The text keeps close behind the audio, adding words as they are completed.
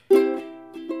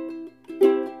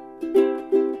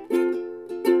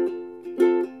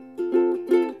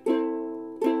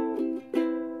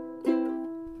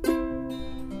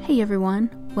Hey everyone,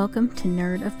 welcome to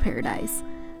Nerd of Paradise.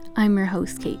 I'm your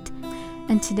host Kate,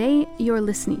 and today you're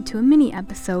listening to a mini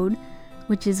episode,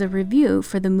 which is a review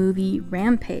for the movie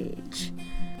Rampage.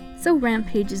 So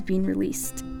Rampage is being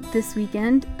released this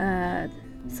weekend,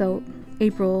 so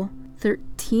April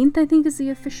 13th I think is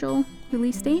the official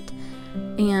release date,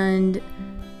 and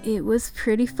it was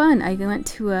pretty fun. I went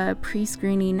to a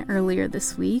pre-screening earlier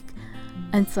this week,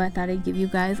 and so I thought I'd give you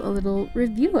guys a little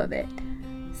review of it.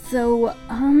 So,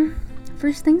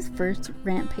 first things first,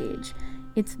 Rampage.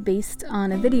 It's based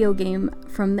on a video game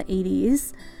from the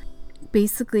 80s.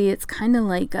 Basically, it's kind of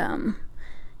like,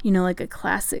 like a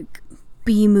classic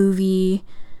B-movie,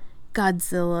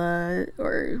 Godzilla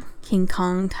or King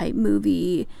Kong type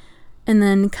movie, and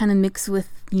then kind of mixed with,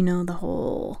 the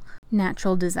whole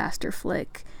natural disaster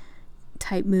flick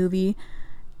type movie.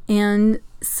 And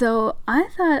so I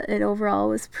thought it overall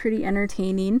was pretty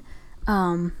entertaining.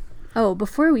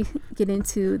 Before we get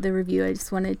into the review, I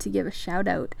just wanted to give a shout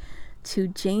out to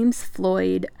James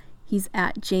Floyd. He's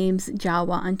at James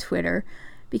Jawa on Twitter,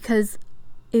 because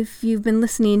if you've been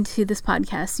listening to this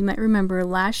podcast, you might remember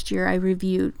last year I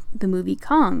reviewed the movie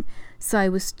Kong. So I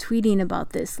was tweeting about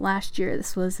this last year.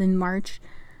 This was in March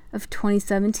of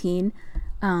 2017.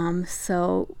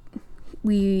 So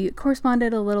we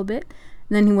corresponded a little bit.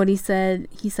 And then what he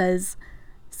says,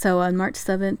 so on March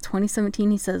 7th, 2017,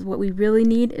 he says, what we really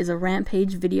need is a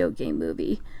Rampage video game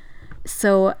movie.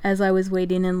 So as I was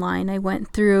waiting in line, I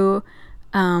went through,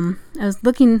 I was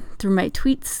looking through my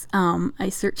tweets. I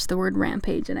searched the word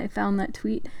Rampage and I found that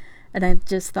tweet. And I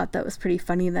just thought that was pretty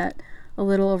funny that a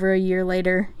little over a year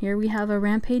later, here we have a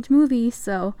Rampage movie.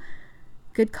 So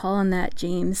good call on that,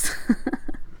 James.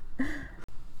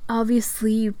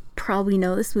 Obviously, you probably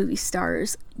know this movie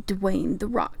stars Dwayne "The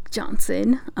Rock"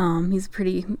 Johnson. He's a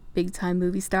pretty big-time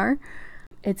movie star.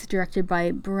 It's directed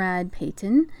by Brad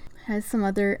Peyton. Has some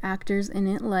other actors in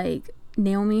it like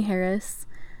Naomie Harris,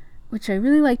 which I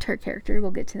really liked her character.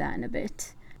 We'll get to that in a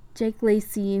bit. Jake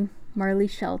Lacy, Marley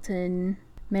Shelton,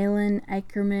 Malin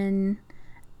Eckerman,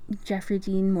 Jeffrey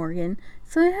Dean Morgan.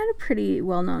 So it had a pretty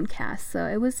well-known cast, so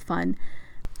it was fun.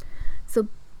 So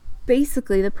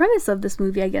basically, the premise of this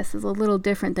movie, I guess, is a little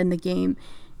different than the game.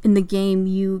 In the game,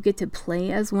 you get to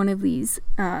play as one of these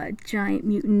giant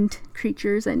mutant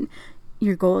creatures, and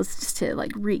your goal is just to,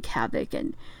 wreak havoc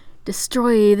and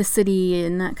destroy the city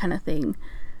and that kind of thing.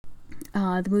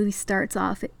 The movie starts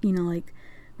off,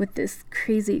 with this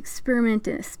crazy experiment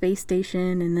in a space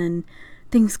station, and then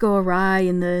things go awry,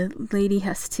 and the lady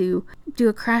has to do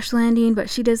a crash landing, but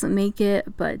she doesn't make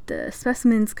it. But the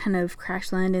specimens kind of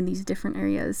crash land in these different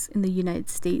areas in the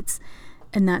United States,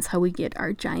 and that's how we get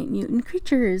our giant mutant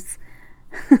creatures.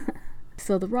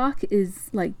 So The Rock is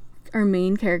our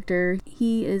main character.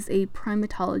 He is a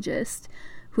primatologist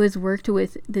who has worked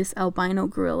with this albino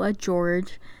gorilla,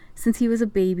 George, since he was a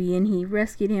baby, and he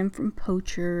rescued him from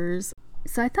poachers.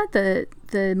 So I thought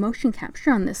the motion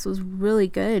capture on this was really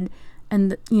good.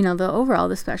 And,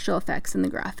 the special effects and the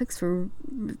graphics were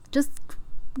just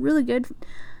really good,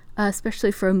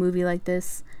 especially for a movie like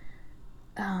this.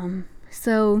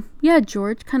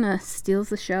 George kind of steals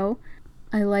the show.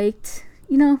 I liked,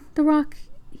 The Rock,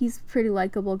 he's a pretty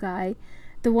likable guy.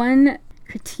 The one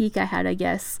critique I had, I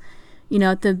guess,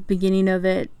 at the beginning of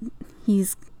it,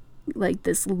 he's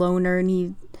this loner,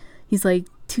 and he's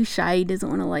too shy. He doesn't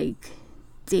want to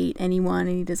date anyone,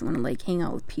 and he doesn't want to hang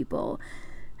out with people.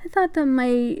 I thought that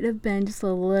might have been just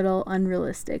a little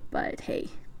unrealistic, but hey,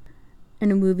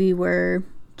 in a movie where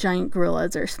giant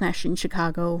gorillas are smashing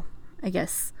Chicago, I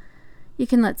guess you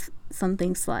can let some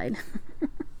things slide.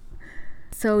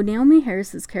 So Naomie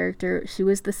Harris's character, she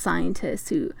was the scientist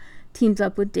who teams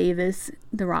up with Davis,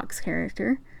 The Rock's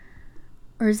character.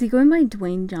 Or is he going by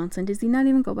Dwayne Johnson? Does he not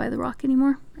even go by The Rock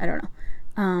anymore? I don't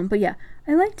know. But yeah,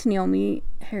 I liked Naomie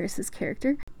Harris's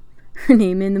character. Her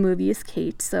name in the movie is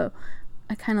Kate, so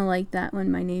I kind of like that when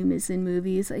my name is in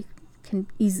movies. I can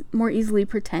more easily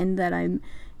pretend that I'm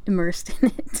immersed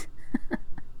in it.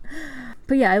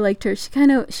 But yeah, I liked her.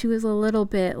 She was a little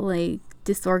bit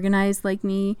disorganized like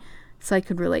me, so I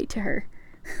could relate to her.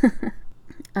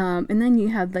 And then you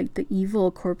have the evil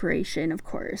corporation, of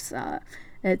course.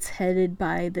 It's headed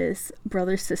by this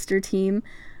brother-sister team.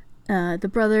 The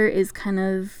brother is kind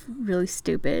of really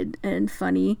stupid and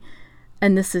funny,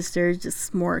 and the sister is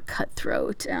just more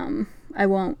cutthroat. I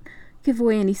won't give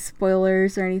away any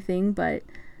spoilers or anything, but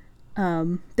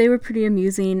they were pretty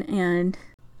amusing, and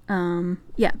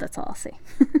that's all I'll say.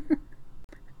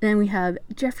 Then we have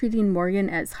Jeffrey Dean Morgan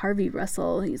as Harvey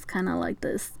Russell. He's kind of like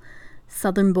this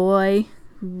southern boy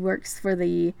who works for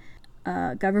the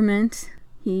government.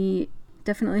 He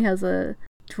definitely has a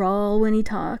drawl when he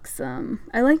talks.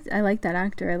 I like that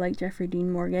actor. I like Jeffrey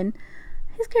Dean Morgan.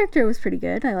 His character was pretty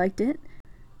good. I liked it.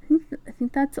 I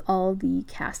think that's all the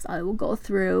cast I will go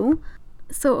through.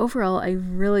 So overall, I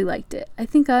really liked it. I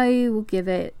think I will give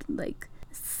it like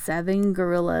 7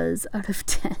 gorillas out of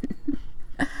 10.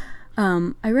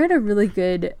 I read a really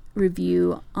good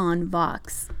review on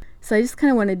Vox, so I just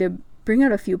kind of wanted to bring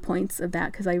out a few points of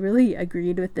that because I really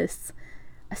agreed with this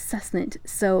assessment.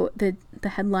 So the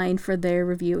headline for their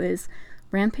review is,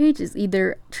 Rampage is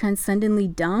either transcendently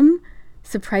dumb,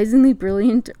 surprisingly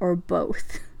brilliant, or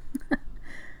both.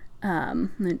 And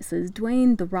it says,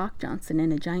 Dwayne "The Rock" Johnson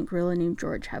and a giant gorilla named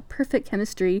George have perfect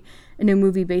chemistry in a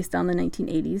movie based on the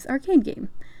 1980s arcade game.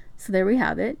 So there we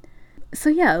have it. So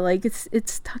yeah, like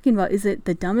it's talking about, is it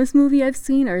the dumbest movie I've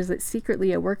seen, or is it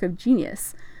secretly a work of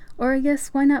genius? Or I guess,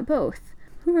 why not both?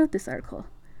 Who wrote this article?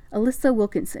 Alyssa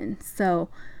Wilkinson. So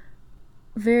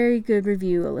very good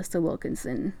review, Alyssa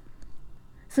Wilkinson.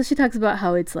 So she talks about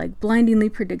how it's like blindingly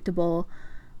predictable.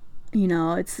 You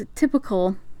know, it's a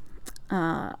typical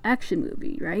action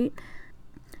movie, right?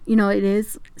 You know, it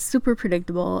is super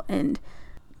predictable and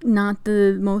not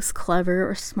the most clever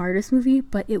or smartest movie,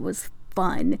 but it was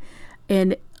fun.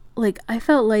 And like, I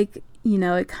felt like, you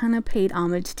know, it kind of paid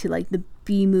homage to like the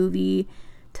B movie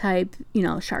type, you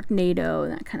know, Sharknado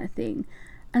and that kind of thing.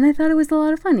 And I thought it was a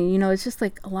lot of fun. You know, it's just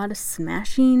like a lot of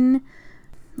smashing,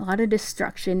 a lot of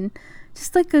destruction,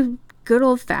 just like a good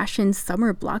old fashioned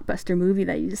summer blockbuster movie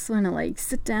that you just want to like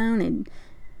sit down and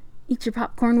eat your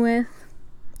popcorn with.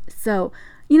 So,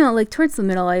 you know, like towards the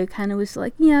middle, I kind of was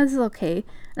like, yeah, this is okay.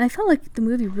 And I felt like the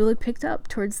movie really picked up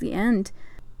towards the end.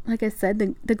 Like I said,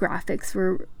 the graphics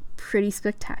were pretty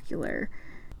spectacular,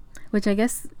 which I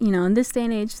guess, you know, in this day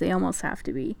and age, they almost have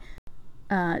to be.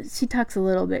 She talks a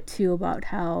little bit too about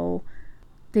how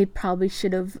they probably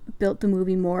should have built the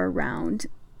movie more around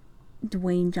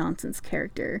Dwayne Johnson's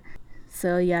character.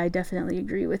 So yeah, I definitely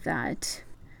agree with that.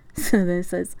 So then it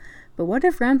says, but what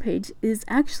if Rampage is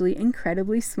actually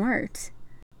incredibly smart?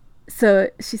 So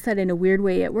she said, in a weird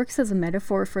way, it works as a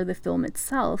metaphor for the film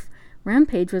itself.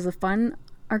 Rampage was a fun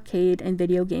arcade and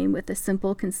video game with a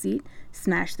simple conceit,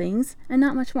 smash things, and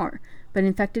not much more. But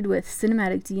infected with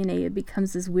cinematic DNA, it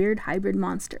becomes this weird hybrid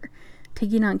monster,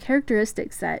 taking on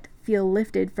characteristics that feel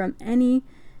lifted from any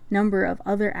number of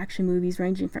other action movies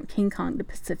ranging from King Kong to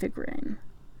Pacific Rim.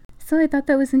 So I thought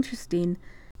that was interesting.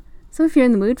 So if you're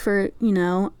in the mood for, you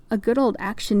know, a good old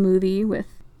action movie with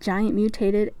giant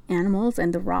mutated animals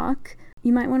and The Rock,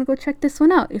 you might want to go check this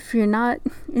one out. If you're not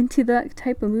into that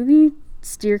type of movie,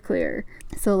 steer clear.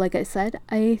 So like I said,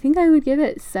 I think I would give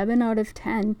it 7 out of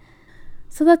 10.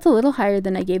 So that's a little higher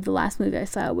than I gave the last movie I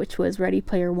saw, which was Ready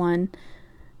Player One.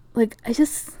 Like, I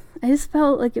just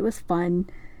felt like it was fun.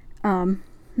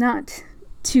 Not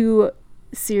too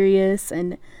serious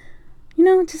and, you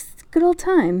know, just good old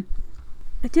time.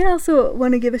 I did also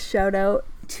want to give a shout out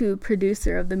to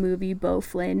producer of the movie, Beau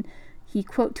Flynn. He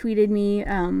quote tweeted me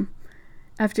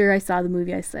after I saw the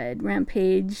movie. I said,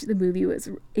 Rampage, the movie was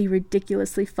a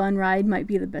ridiculously fun ride, might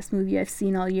be the best movie I've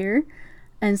seen all year.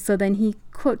 And so then he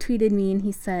quote tweeted me and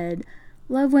he said,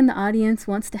 love when the audience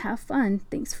wants to have fun.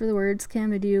 Thanks for the words,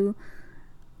 Camadou.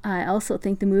 I also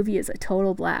think the movie is a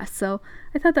total blast. So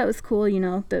I thought that was cool. You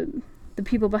know, the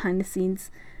people behind the scenes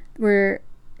were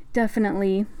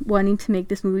definitely wanting to make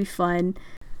this movie fun.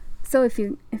 So if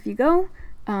you go,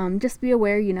 just be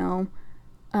aware, you know,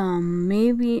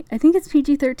 maybe, I think it's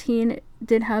PG-13, it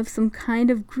did have some kind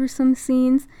of gruesome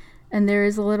scenes, and there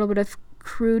is a little bit of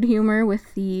crude humor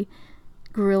with the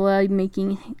gorilla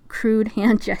making crude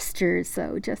hand gestures,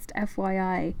 so just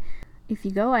FYI. If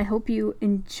you go, I hope you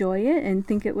enjoy it and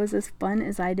think it was as fun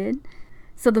as I did.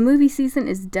 So the movie season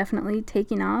is definitely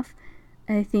taking off.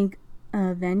 I think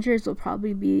Avengers will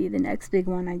probably be the next big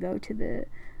one I go to the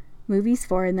movies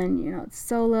for, and then, you know, it's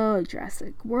Solo,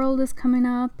 Jurassic World is coming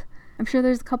up. I'm sure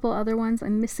there's a couple other ones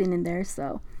I'm missing in there,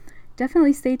 so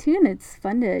definitely stay tuned. It's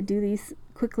fun to do these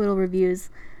quick little reviews.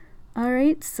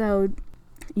 Alright, so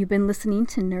you've been listening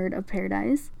to Nerd of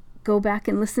Paradise. Go back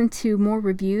and listen to more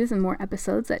reviews and more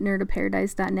episodes at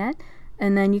nerdofparadise.net,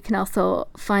 and then you can also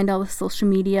find all the social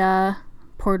media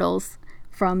portals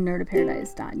from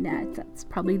nerdofparadise.net. That's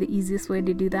probably the easiest way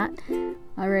to do that.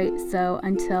 Alright, so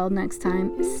until next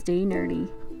time, stay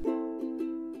nerdy.